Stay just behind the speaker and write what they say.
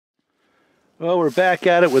Well, we're back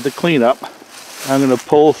at it with the cleanup. I'm going to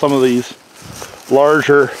pull some of these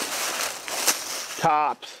larger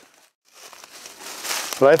tops.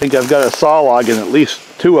 But I think I've got a saw log in at least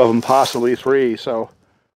 2 of them, possibly 3. So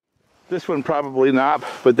this one probably not,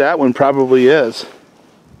 but that one probably is.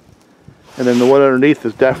 And then the one underneath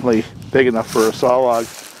is definitely big enough for a saw log.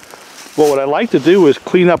 Well, what I like to do is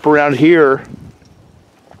clean up around here.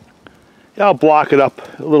 I'll block it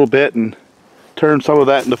up a little bit and turn some of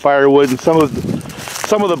that into firewood, and some of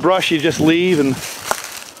the brush you just leave and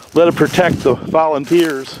let it protect the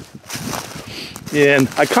volunteers. And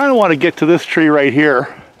I kind of want to get to this tree right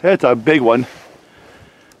here. It's a big one,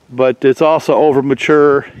 but it's also over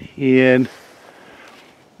mature, and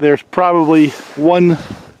there's probably one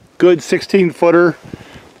good 16 footer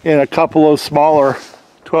and a couple of smaller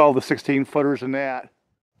 12 to 16 footers in that.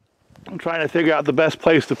 I'm trying to figure out the best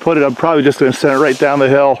place to put it. I'm probably just going to send it right down the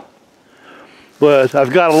hill. But I've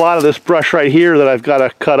got a lot of this brush right here that I've got to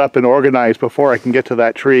cut up and organize before I can get to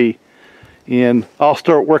that tree. And I'll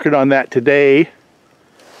start working on that today.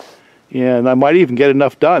 And I might even get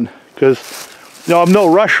enough done, because you know, I'm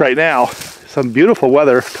no rush right now. Some beautiful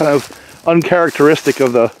weather, kind of uncharacteristic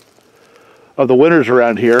of the winters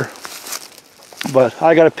around here. But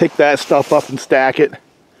I got to pick that stuff up and stack it,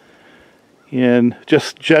 and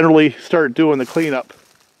just generally start doing the cleanup.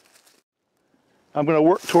 I'm going to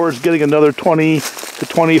work towards getting another 20 to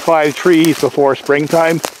 25 trees before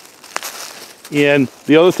springtime. And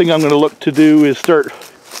the other thing I'm going to look to do is start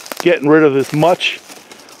getting rid of as much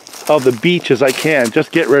of the beech as I can.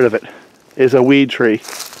 Just get rid of it as a weed tree.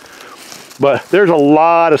 But there's a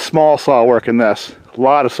lot of small saw work in this. A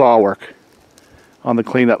lot of saw work on the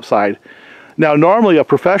cleanup side. Now, normally a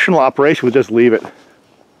professional operation would just leave it.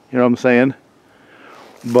 You know what I'm saying?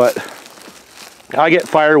 But I get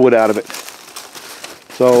firewood out of it.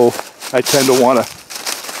 So I tend to want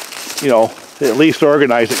to, you know, at least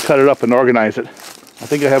organize it, cut it up and organize it. I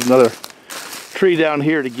think I have another tree down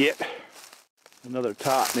here to get. Another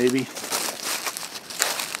top, maybe.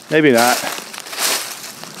 Maybe not.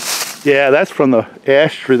 Yeah, that's from the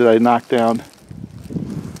ash tree that I knocked down.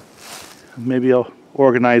 Maybe I'll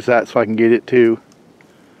organize that so I can get it too.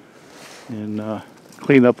 And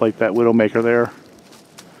clean up like that widowmaker there.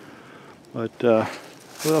 But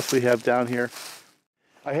what else do we have down here?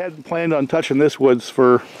 I hadn't planned on touching this woods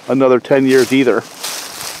for another 10 years either.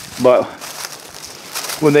 But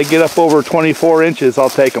when they get up over 24 inches, I'll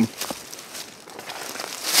take them.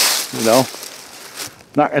 You know,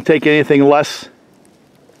 not going to take anything less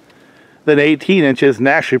than 18 inches, and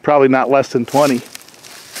actually probably not less than 20.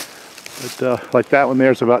 But like that one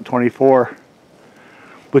there is about 24.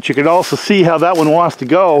 But you can also see how that one wants to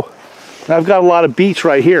go. And I've got a lot of beech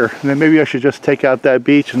right here, and then maybe I should just take out that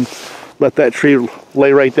beech and let that tree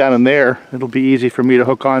lay right down in there. It'll be easy for me to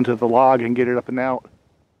hook onto the log and get it up and out.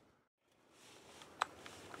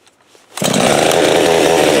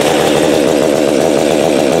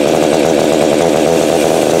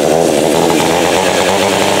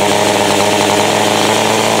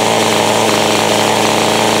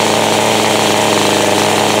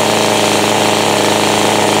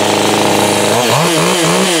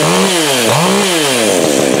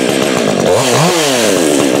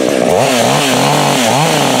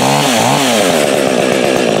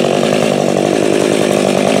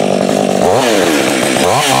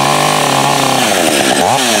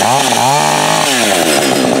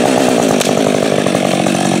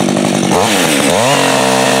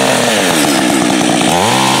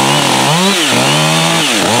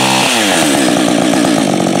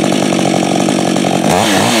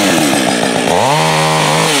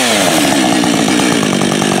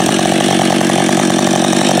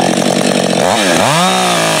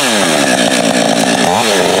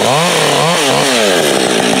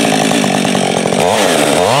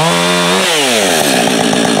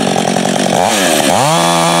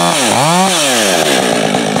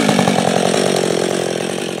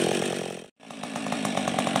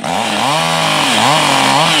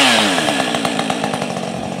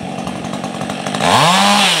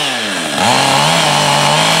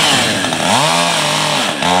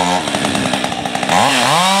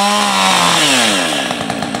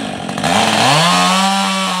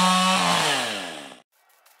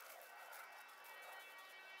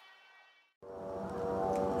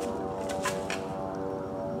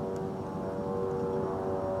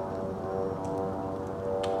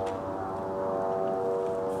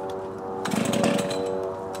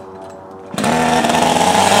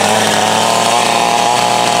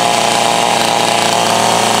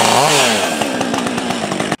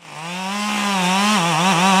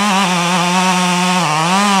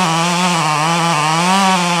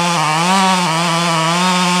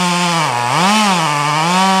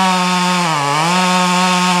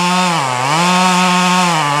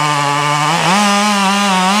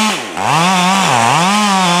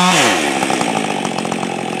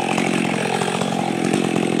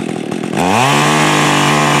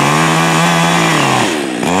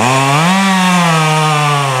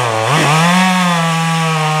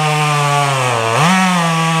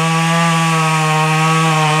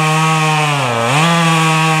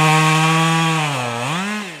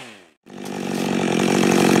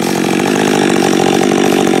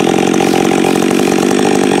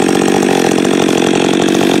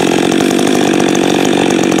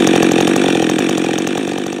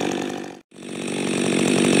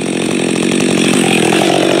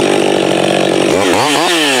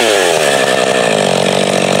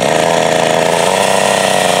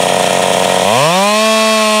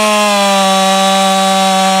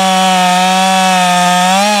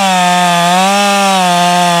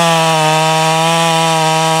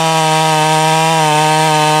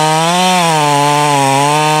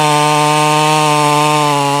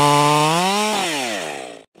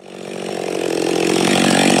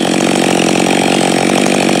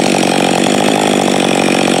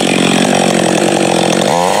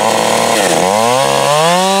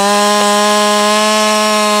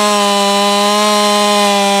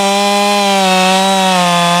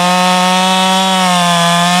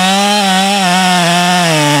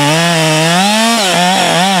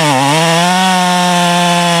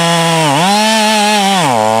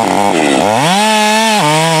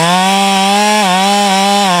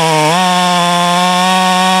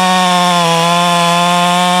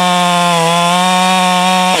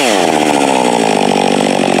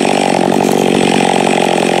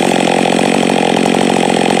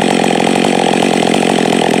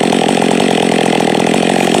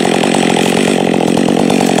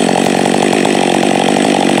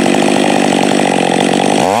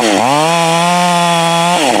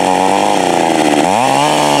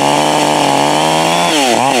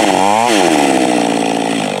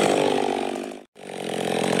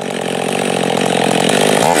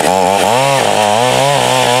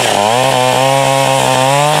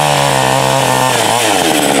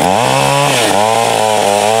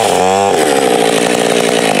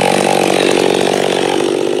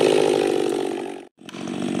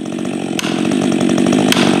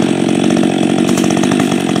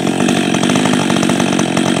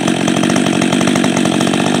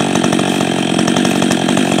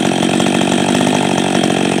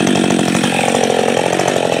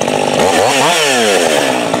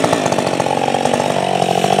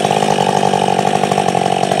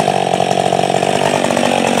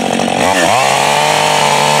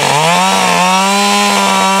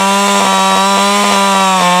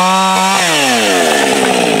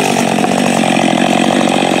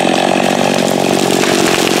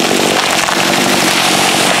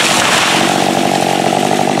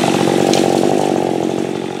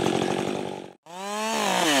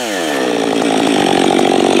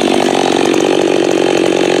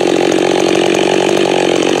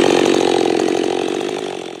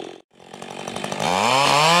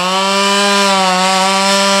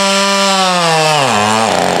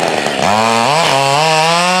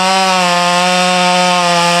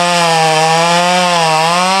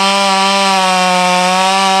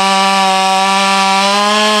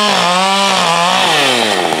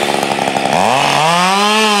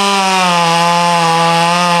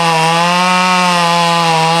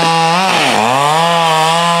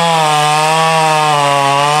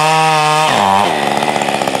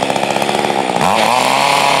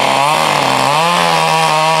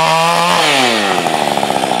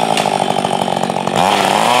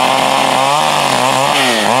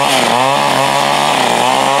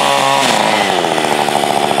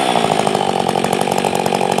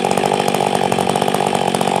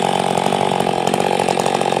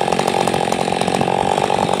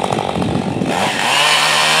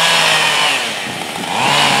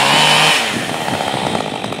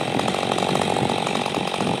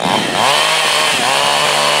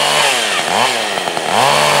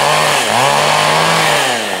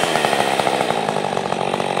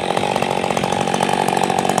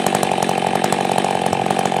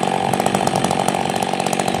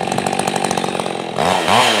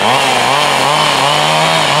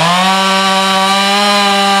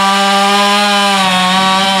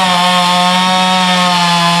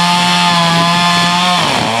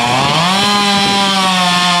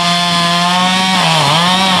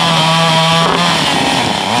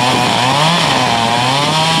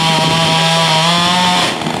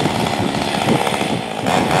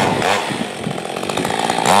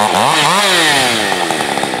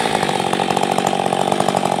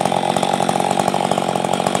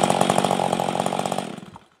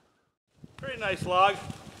 Pretty nice log.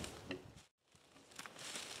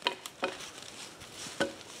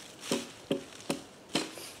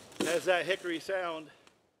 Has that hickory sound.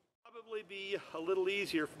 Probably be a little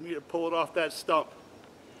easier for me to pull it off that stump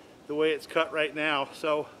the way it's cut right now.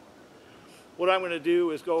 So what I'm going to do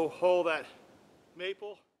is go haul that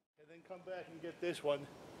maple and then come back and get this one.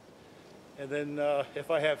 And then if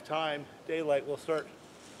I have time, daylight, we'll start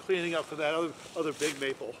cleaning up for that other big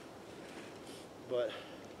maple. But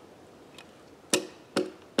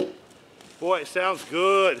boy, it sounds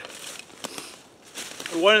good.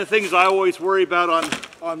 One of the things I always worry about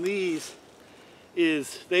on these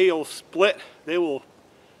is they'll split. They will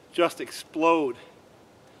just explode.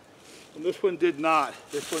 And this one did not.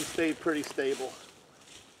 This one stayed pretty stable.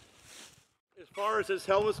 As far as this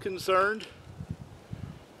helmet's concerned,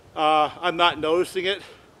 I'm not noticing it,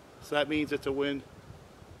 so that means it's a win.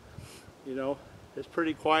 You know, it's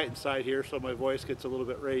pretty quiet inside here, so my voice gets a little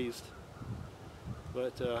bit raised.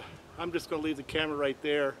 But I'm just going to leave the camera right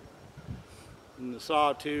there and the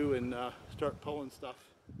saw too, and start pulling stuff.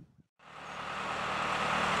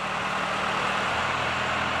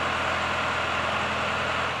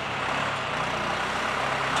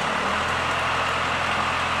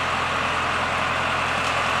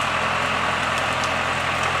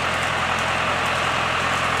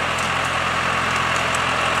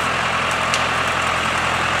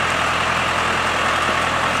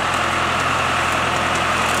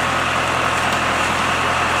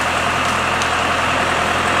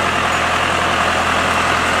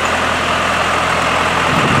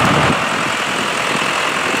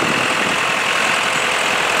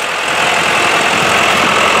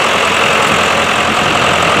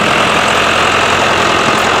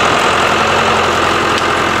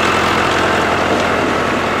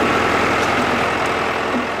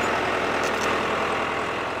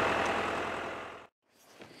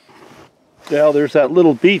 Well, there's that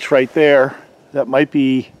little beach right there that might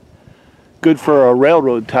be good for a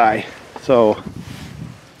railroad tie. So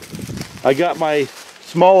I got my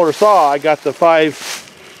smaller saw. I got the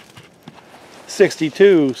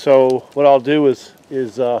 562. So what I'll do is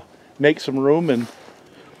make some room, and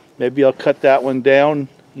maybe I'll cut that one down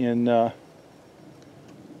and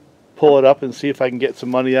pull it up and see if I can get some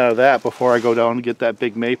money out of that before I go down and get that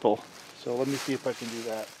big maple. So let me see if I can do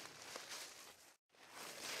that.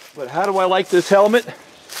 But how do I like this helmet?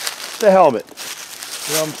 The helmet.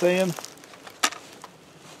 You know what I'm saying?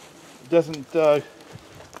 It doesn't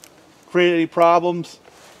create any problems.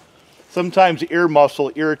 Sometimes the ear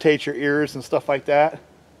muscle irritates your ears and stuff like that.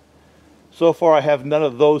 So far I have none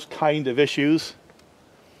of those kind of issues.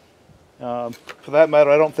 For that matter,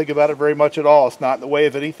 I don't think about it very much at all. It's not in the way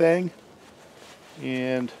of anything.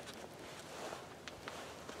 And,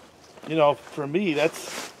 you know, for me,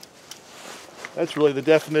 that's really the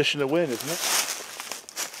definition of win, isn't it?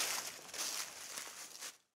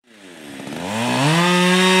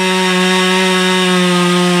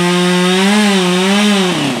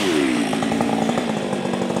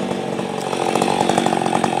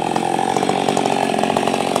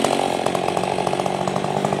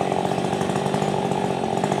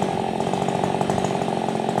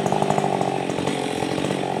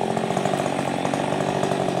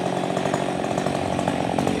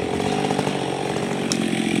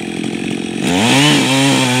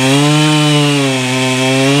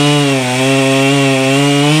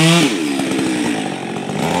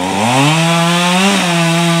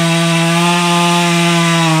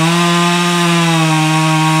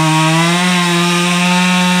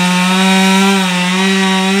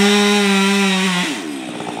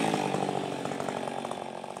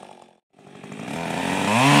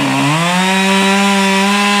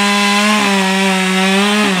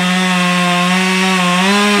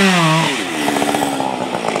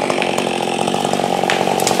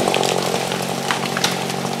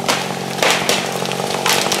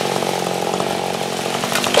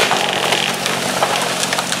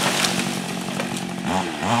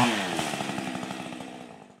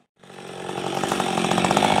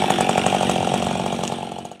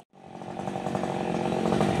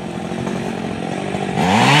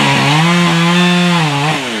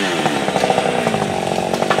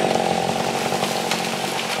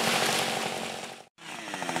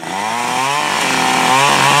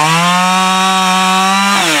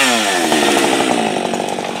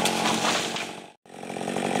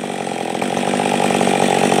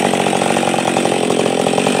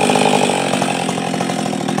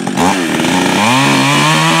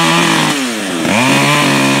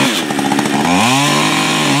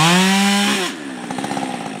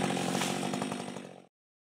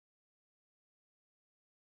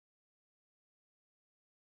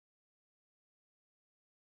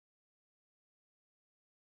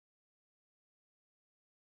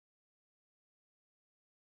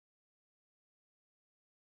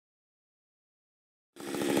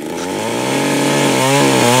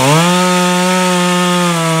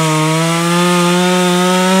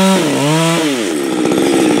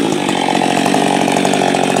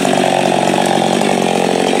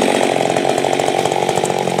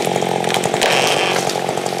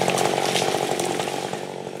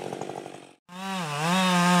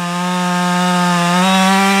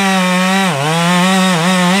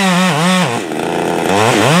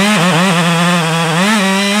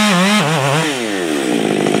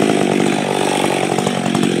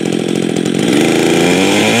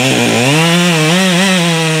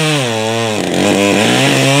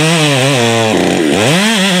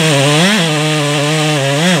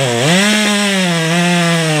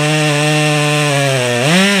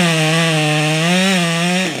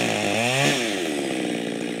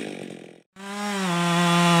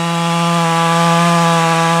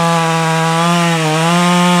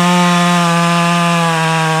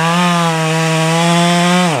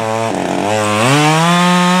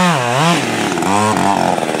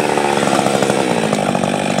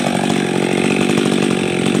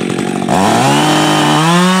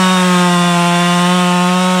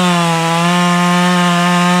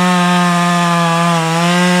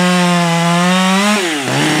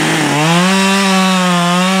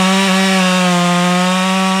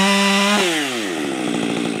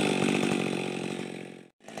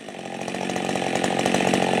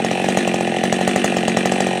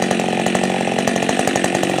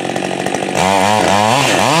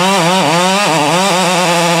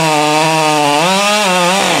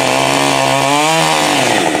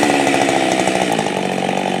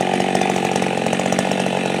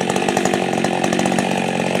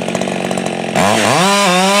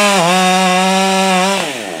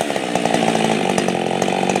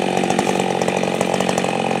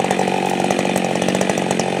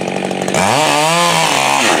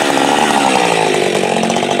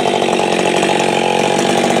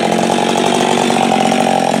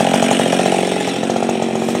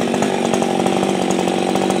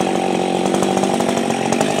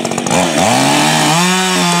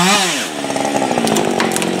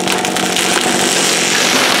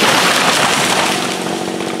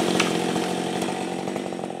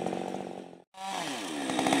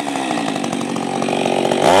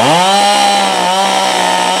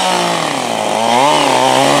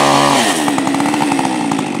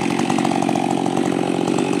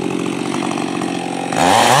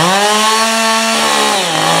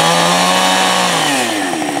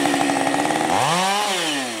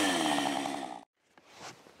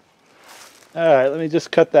 Alright, let me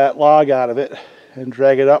just cut that log out of it and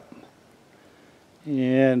drag it up.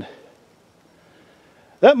 And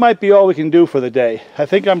that might be all we can do for the day. I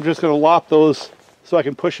think I'm just going to lop those so I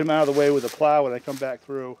can push them out of the way with the plow when I come back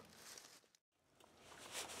through.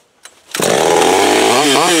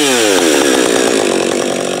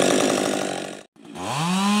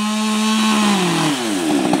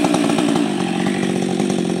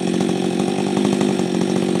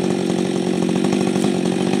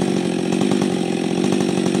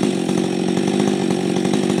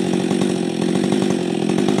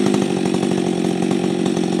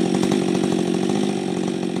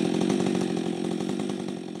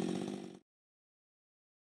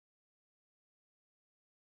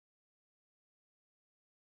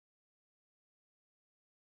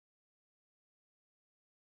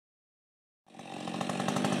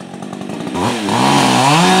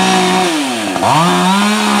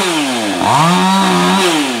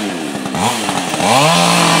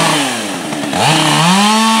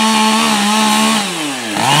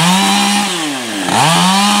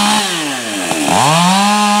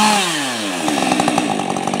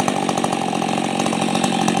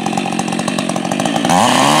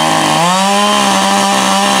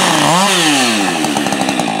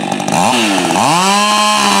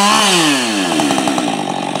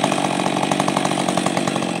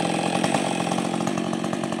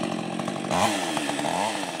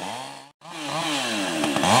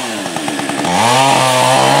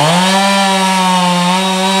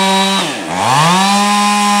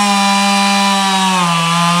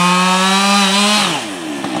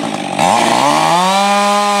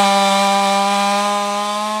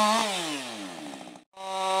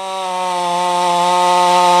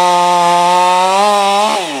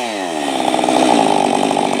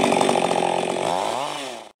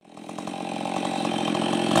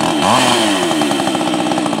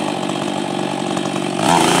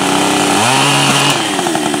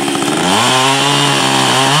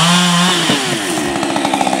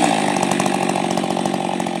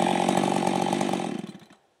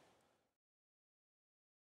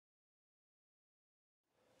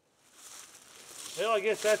 Well, I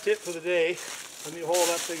guess that's it for the day. Let me haul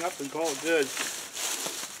that thing up and call it good.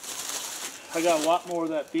 I got a lot more of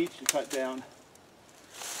that beech to cut down.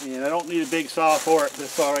 And I don't need a big saw for it.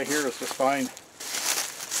 This saw right here is just fine.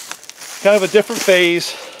 Kind of a different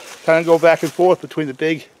phase. Kind of go back and forth between the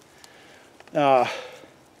big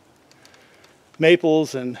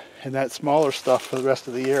maples and that smaller stuff for the rest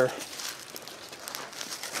of the year.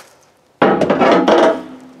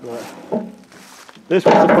 But this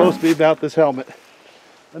was supposed to be about this helmet.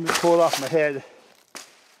 Let me pull it off my head.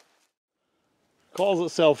 Calls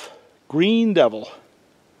itself Green Devil.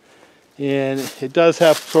 And it does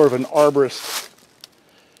have sort of an arborist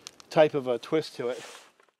type of a twist to it.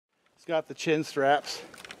 It's got the chin straps.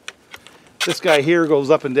 This guy here goes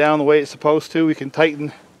up and down the way it's supposed to. We can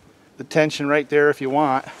tighten the tension right there if you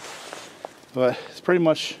want. But it's pretty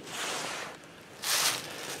much,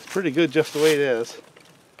 it's pretty good just the way it is.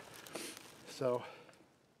 So.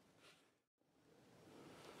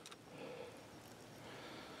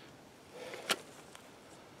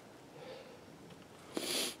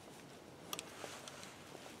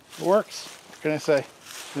 It works. What can I say?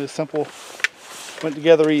 It was simple, went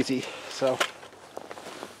together easy. So,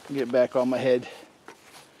 get back on my head,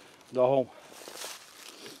 go home.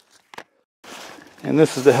 And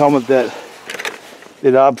this is the helmet that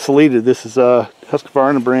it obsoleted. This is a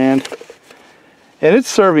Husqvarna brand, and it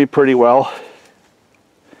served me pretty well.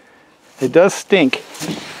 It does stink.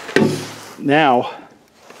 Now,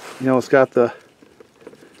 you know, it's got the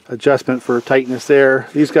adjustment for tightness there.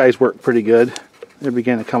 These guys work pretty good. They're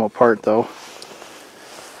beginning to come apart though.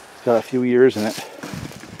 It's got a few years in it.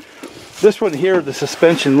 This one here, the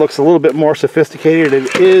suspension looks a little bit more sophisticated.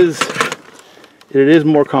 It is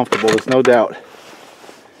more comfortable, there's no doubt.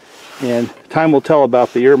 And time will tell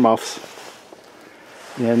about the earmuffs.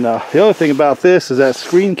 And the other thing about this is that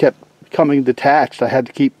screen kept coming detached. I had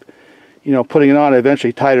to keep, you know, putting it on. I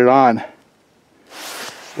eventually tied it on.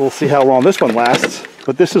 We'll see how long this one lasts.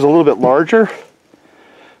 But this is a little bit larger.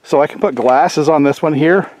 So I can put glasses on this one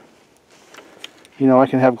here. You know, I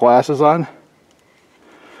can have glasses on.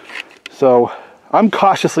 So I'm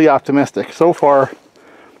cautiously optimistic. So far,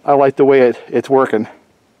 I like the way it's working.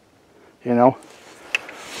 You know.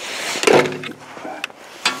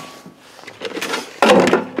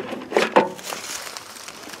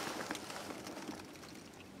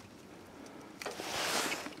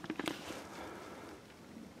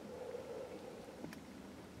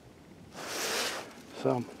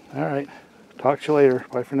 So, all right. Talk to you later.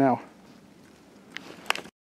 Bye for now.